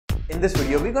In this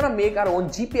video, we're gonna make our own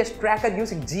GPS tracker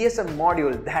using GSM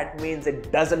module. That means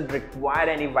it doesn't require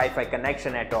any Wi-Fi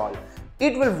connection at all.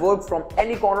 It will work from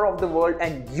any corner of the world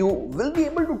and you will be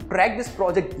able to track this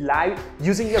project live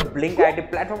using your Blynk IT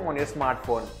platform on your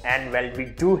smartphone. And well, we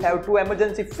do have two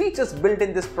emergency features built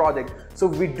in this project. So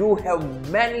we do have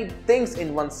many things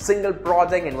in one single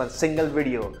project, in one single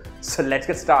video. So let's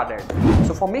get started.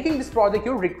 So for making this project,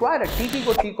 you'll require a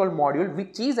TTGO TCall module,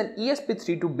 which is an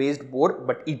ESP32 based board,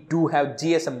 but it do have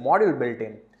GSM module built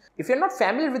in. If you're not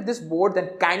familiar with this board, then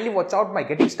kindly watch out my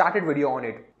getting started video on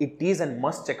it. It is a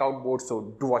must check out board,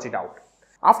 so do watch it out.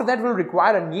 After that, we'll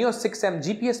require a Neo 6M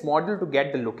GPS module to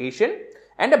get the location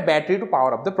and a battery to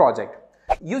power up the project.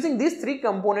 Using these three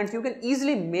components, you can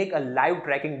easily make a live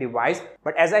tracking device.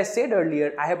 But as I said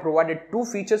earlier, I have provided two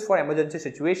features for emergency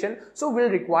situation, so we'll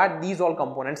require these all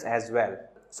components as well.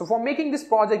 So for making this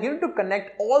project, you need to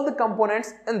connect all the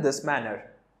components in this manner.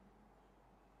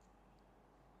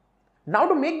 Now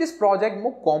to make this project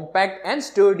more compact and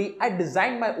sturdy, I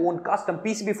designed my own custom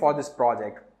PCB for this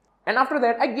project. And after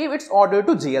that, I gave its order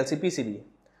to GLC PCB.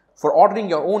 For ordering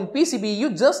your own PCB,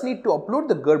 you just need to upload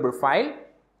the Gerber file,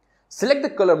 select the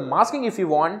color masking if you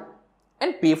want,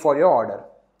 and pay for your order.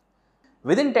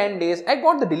 Within 10 days, I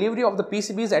got the delivery of the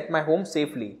PCBs at my home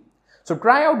safely. So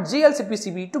try out GLC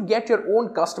PCB to get your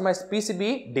own customized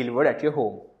PCB delivered at your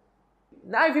home.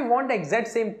 Now if you want the exact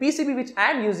same PCB which I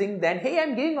am using, then hey, I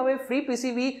am giving away free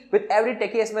PCB with every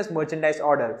TechieSMS merchandise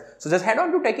order. So just head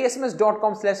on to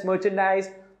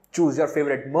techiesms.com/merchandise, choose your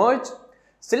favorite merch,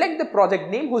 select the project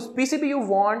name whose PCB you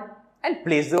want and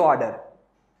place the order.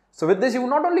 So with this, you will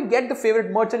not only get the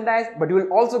favorite merchandise, but you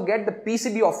will also get the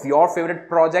PCB of your favorite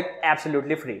project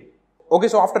absolutely free. Okay,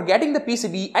 so after getting the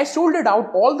PCB, I soldered out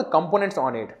all the components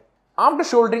on it. After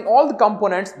soldering all the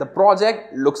components, the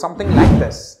project looks something like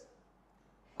this.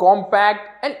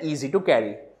 Compact and easy to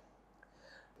carry.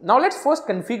 Now let's first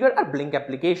configure our Blynk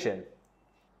application.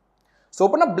 So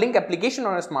open up Blynk application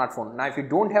on your smartphone. Now if you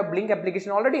don't have Blynk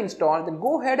application already installed, then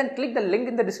go ahead and click the link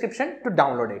in the description to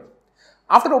download it.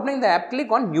 After opening the app,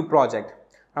 click on New Project.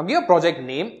 Now give a project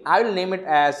name. I will name it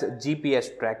as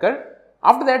GPS Tracker.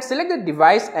 After that, select the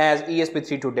device as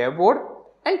ESP32 dev board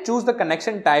and choose the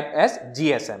connection type as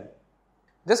GSM.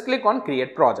 Just click on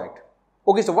Create Project.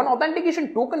 Okay, so one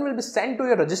authentication token will be sent to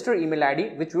your registered email ID,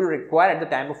 which you will require at the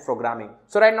time of programming.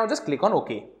 So right now, just click on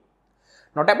OK.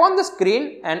 Now tap on the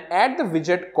screen and add the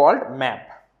widget called Map.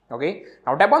 Okay,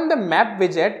 now tap on the Map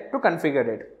widget to configure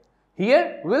it.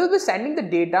 Here, we will be sending the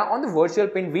data on the virtual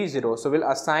pin V0. So we'll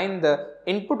assign the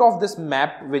input of this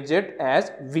Map widget as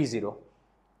V0.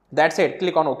 That's it.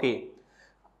 Click on OK.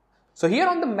 So here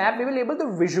on the map, we will be able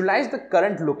to visualize the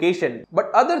current location. But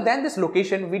other than this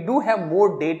location, we do have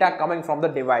more data coming from the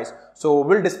device. So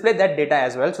we'll display that data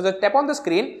as well. So just tap on the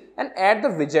screen and add the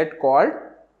widget called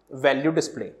Value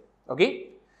Display. Okay.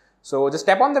 So just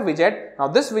tap on the widget. Now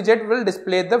this widget will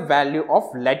display the value of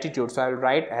latitude. So I will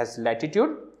write as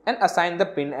latitude and assign the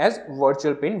pin as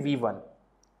virtual pin V1.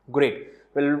 Great.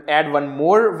 We'll add one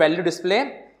more value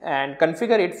display and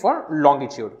configure it for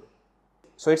longitude.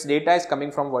 So its data is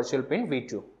coming from virtual pin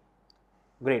V2.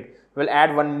 Great. We'll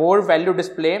add one more value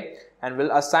display and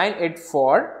we'll assign it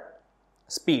for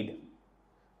speed.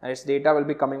 And its data will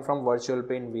be coming from virtual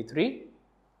pin V3.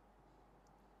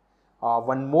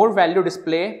 One more value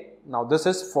display. Now this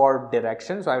is for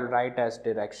direction. So I will write as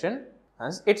direction.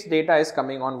 As its data is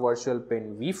coming on virtual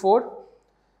pin V4.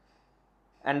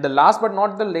 And the last but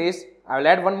not the least, I will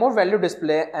add one more value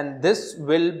display and this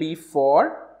will be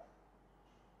for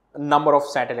number of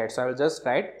satellites. So I will just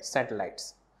write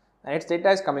satellites and its data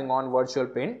is coming on virtual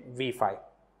pin V5.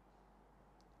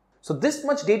 So this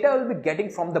much data will be getting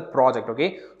from the project.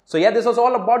 Okay. So yeah, this was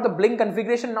all about the Blynk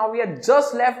configuration. Now we are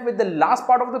just left with the last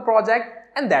part of the project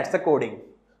and that's the coding.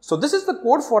 So this is the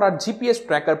code for our GPS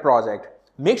tracker project.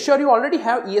 Make sure you already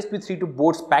have ESP32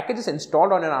 boards packages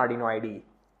installed on an Arduino IDE.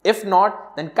 If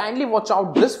not, then kindly watch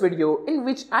out this video in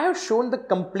which I have shown the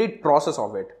complete process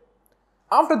of it.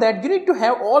 After that, you need to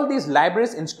have all these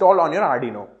libraries installed on your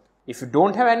Arduino. If you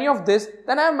don't have any of this,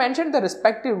 then I have mentioned the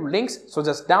respective links, so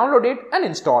just download it and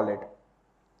install it.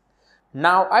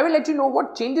 Now, I will let you know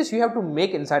what changes you have to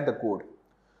make inside the code.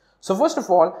 So first of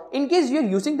all, in case you are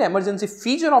using the emergency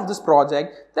feature of this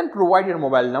project, then provide your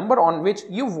mobile number on which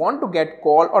you want to get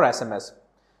call or SMS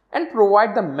and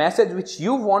provide the message which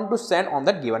you want to send on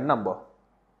that given number.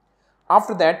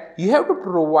 After that, you have to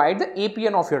provide the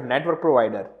APN of your network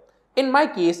provider. In my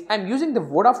case, I am using the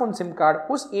Vodafone SIM card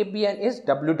whose APN is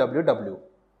www.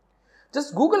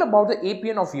 Just Google about the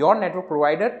APN of your network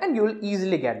provider and you will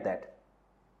easily get that.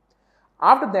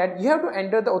 After that, you have to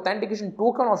enter the authentication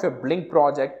token of your Blynk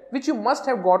project, which you must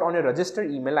have got on your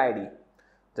registered email ID.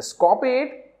 Just copy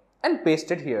it and paste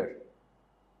it here.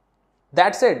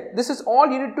 That's it. This is all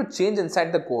you need to change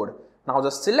inside the code. Now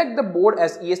just select the board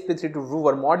as ESP32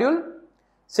 module,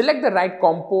 select the right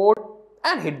COM port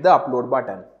and hit the upload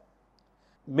button.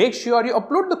 Make sure you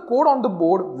upload the code on the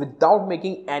board without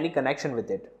making any connection with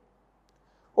it.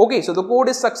 Okay, so the code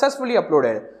is successfully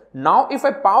uploaded. Now if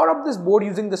I power up this board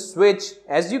using the switch,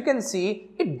 as you can see,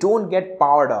 it don't get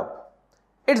powered up.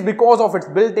 It's because of its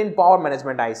built-in power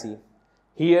management IC.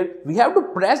 Here we have to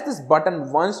press this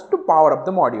button once to power up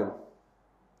the module.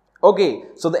 Okay,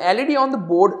 so the LED on the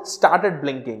board started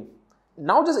blinking.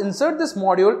 Now just insert this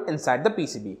module inside the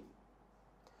PCB.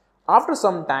 After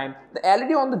some time, the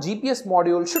LED on the GPS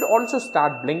module should also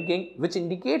start blinking, which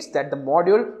indicates that the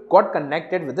module got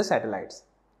connected with the satellites.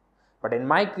 But in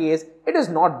my case, it is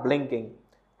not blinking.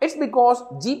 It's because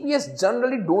GPS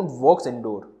generally don't work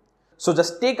indoor. So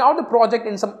just take out the project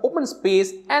in some open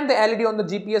space and the LED on the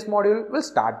GPS module will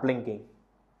start blinking.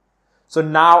 So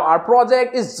now our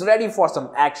project is ready for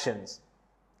some actions.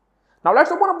 Now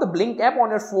let's open up the Blynk app on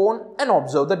your phone and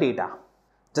observe the data.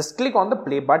 Just click on the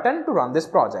play button to run this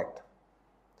project.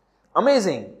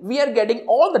 Amazing! We are getting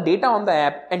all the data on the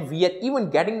app and we are even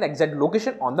getting the exact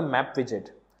location on the map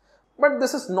widget. But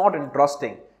this is not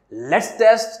interesting. Let's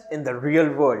test in the real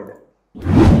world.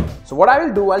 So what I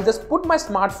will do, I'll just put my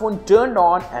smartphone turned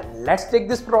on and let's take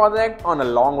this project on a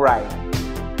long ride.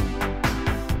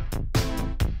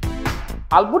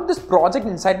 I'll put this project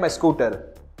inside my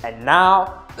scooter and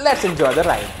now let's enjoy the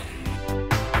ride.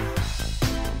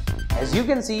 As you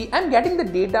can see, I'm getting the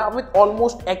data with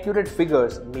almost accurate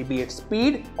figures, maybe its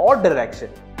speed or direction.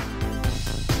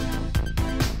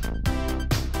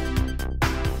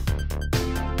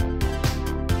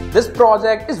 This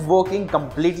project is working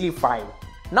completely fine.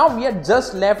 Now we are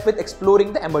just left with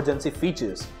exploring the emergency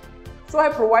features. So I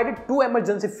provided two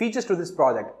emergency features to this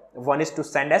project. One is to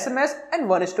send SMS and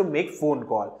one is to make phone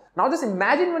call. Now just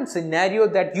imagine one scenario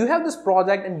that you have this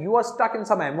project and you are stuck in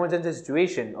some emergency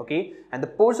situation, okay? And the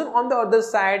person on the other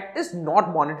side is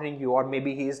not monitoring you, or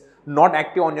maybe he is not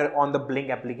active on the Blynk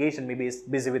application, maybe he's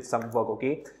busy with some work,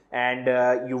 okay?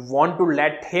 And you want to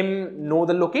let him know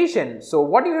the location. So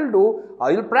what you will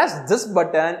do, you'll press this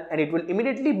button and it will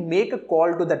immediately make a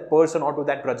call to that person or to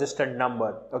that registered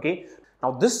number, okay? Now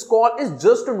this call is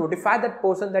just to notify that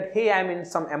person that, hey, I'm in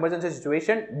some emergency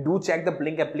situation, do check the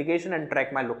Blynk application and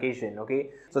track my location,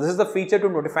 okay? So this is the feature to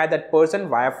notify that person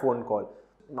via phone call.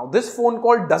 Now this phone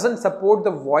call doesn't support the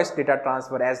voice data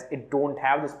transfer as it don't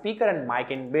have the speaker and mic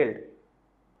inbuilt.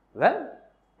 Well,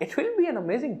 it will be an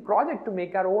amazing project to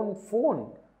make our own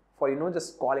phone for,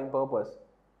 just calling purpose.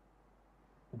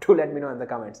 Do let me know in the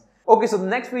comments. Okay, so the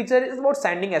next feature is about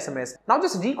sending SMS. Now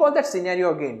just recall that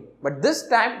scenario again. But this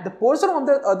time, the person on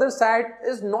the other side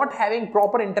is not having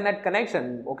proper internet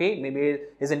connection. Okay, maybe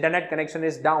his internet connection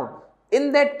is down.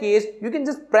 In that case, you can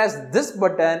just press this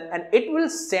button and it will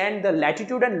send the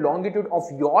latitude and longitude of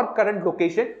your current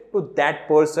location to that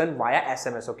person via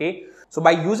SMS, okay? So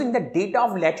by using the data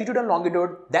of latitude and longitude,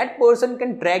 that person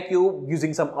can track you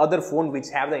using some other phone which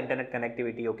have the internet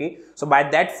connectivity, okay? So by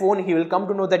that phone, he will come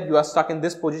to know that you are stuck in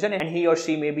this position and he or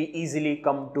she may be easily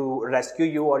come to rescue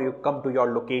you or you come to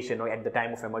your location at the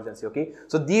time of emergency, okay?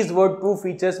 So these were two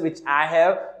features which I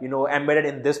have, embedded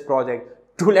in this project.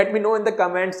 Do let me know in the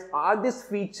comments, are this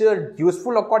feature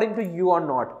useful according to you or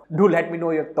not? Do let me know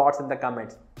your thoughts in the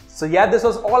comments. So yeah, this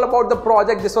was all about the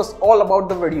project. This was all about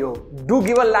the video. Do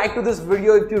give a like to this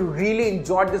video if you really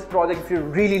enjoyed this project, if you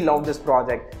really love this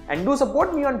project. And do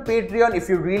support me on Patreon if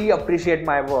you really appreciate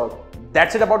my work.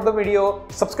 That's it about the video.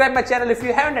 Subscribe my channel if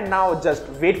you haven't, and now just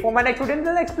wait for my next video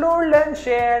and explore, learn,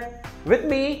 share with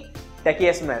me,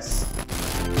 TechieSms.